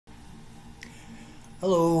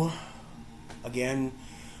Hello again.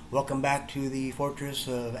 Welcome back to the Fortress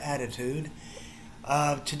of Attitude.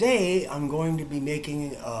 Today I'm going to be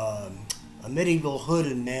making a medieval hood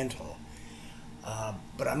and mantle,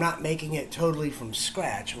 but I'm not making it totally from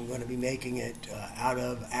scratch. I'm going to be making it out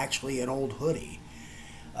of actually an old hoodie.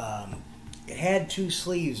 It had two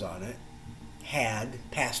sleeves on it. Had,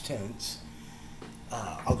 past tense.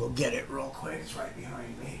 I'll go get it real quick. It's right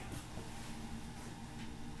behind me.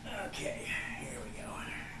 Okay, here we go.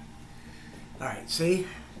 Alright, see?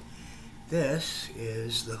 This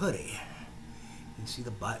is the hoodie. You can see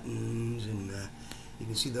the buttons, and you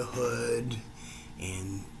can see the hood,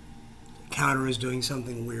 and the counter is doing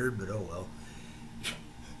something weird, but oh well.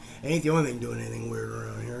 It ain't the only thing doing anything weird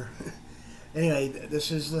around here. Anyway,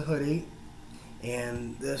 this is the hoodie,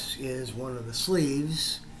 and this is one of the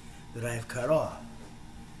sleeves that I've cut off.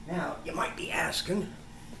 Now, you might be asking,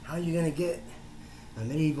 how are you going to get a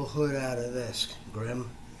medieval hood out of this,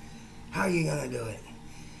 Grim? How are you going to do it?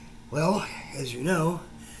 Well, as you know,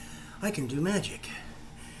 I can do magic.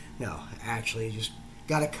 No, actually, you just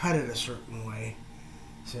got to cut it a certain way.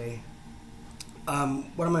 See?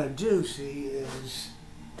 What I'm going to do, see, is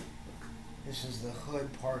this is the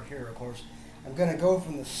hood part here, of course. I'm going to go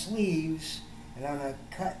from the sleeves, and I'm going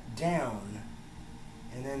to cut down,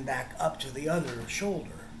 and then back up to the other shoulder.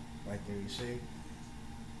 Right there, you see?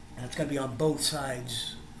 And it's going to be on both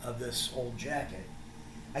sides of this old jacket.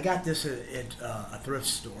 I got this at a thrift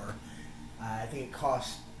store. I think it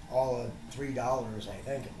cost all of $3, I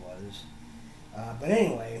think it was. But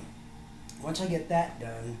anyway, once I get that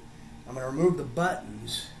done, I'm going to remove the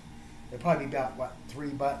buttons. There'll probably be about, what, 3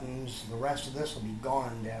 buttons. The rest of this will be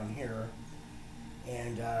gone down here.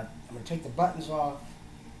 And I'm going to take the buttons off,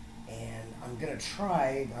 and I'm going to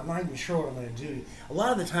try, I'm not even sure what I'm going to do. A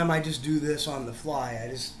lot of the time I just do this on the fly. I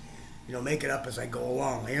just, make it up as I go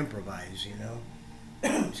along. I improvise,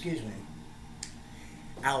 Excuse me.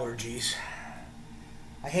 Allergies.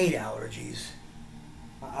 I hate allergies.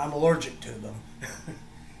 I'm allergic to them.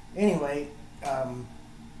 Anyway,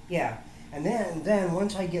 yeah. And then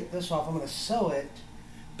once I get this off, I'm going to sew it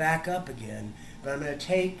back up again. But I'm going to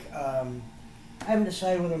take, I haven't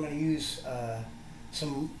decided whether I'm going to use a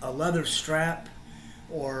leather strap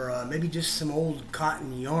or maybe just some old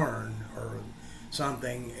cotton yarn or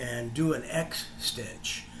something and do an X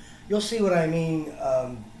stitch. You'll see what I mean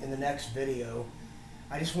in the next video.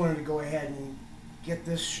 I just wanted to go ahead and get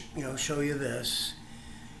this, show you this,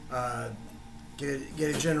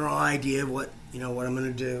 get a general idea of what what I'm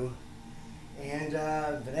going to do. And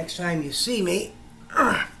the next time you see me,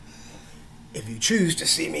 if you choose to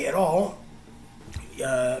see me at all,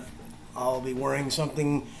 I'll be wearing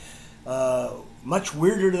something much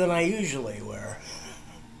weirder than I usually wear.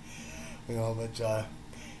 But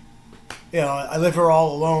I live here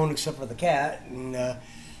all alone except for the cat, and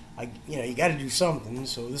you got to do something.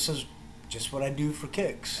 So this is just what I do for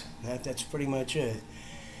kicks. That's pretty much it.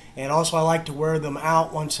 And also, I like to wear them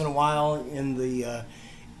out once in a while in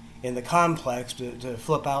the complex to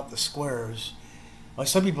flip out the squares. Like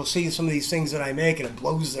some people see some of these things that I make, and it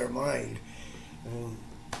blows their mind.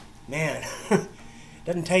 Man,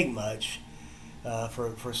 doesn't take much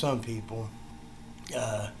for some people.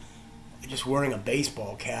 Just wearing a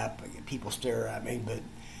baseball cap, people stare at me, but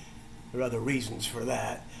there are other reasons for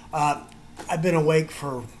that. I've been awake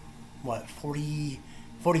for, what,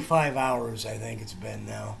 45 hours, I think it's been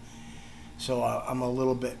now. So I'm a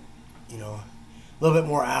little bit,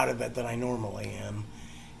 more out of it than I normally am.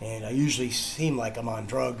 And I usually seem like I'm on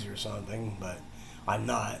drugs or something, but I'm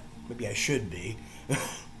not. Maybe I should be.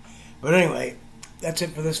 But anyway, that's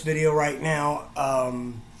it for this video right now.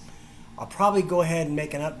 I'll probably go ahead and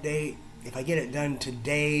make an update. If I get it done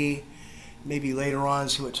today, maybe later on,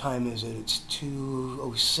 see what time is it. It's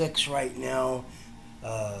 2:06 right now,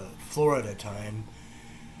 Florida time.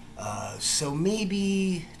 So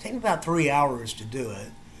maybe take about 3 hours to do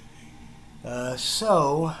it.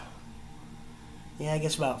 So, yeah, I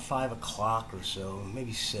guess about 5 o'clock or so,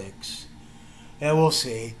 maybe 6. Yeah, we'll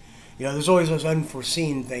see. There's always those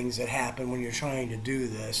unforeseen things that happen when you're trying to do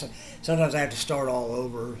this. Sometimes I have to start all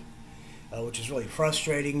over, which is really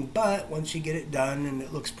frustrating. But once you get it done and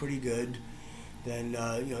it looks pretty good, then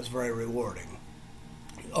it's very rewarding.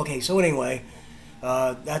 Okay, so anyway,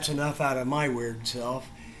 that's enough out of my weird self.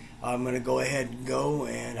 I'm going to go ahead and go,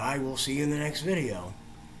 and I will see you in the next video.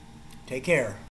 Take care.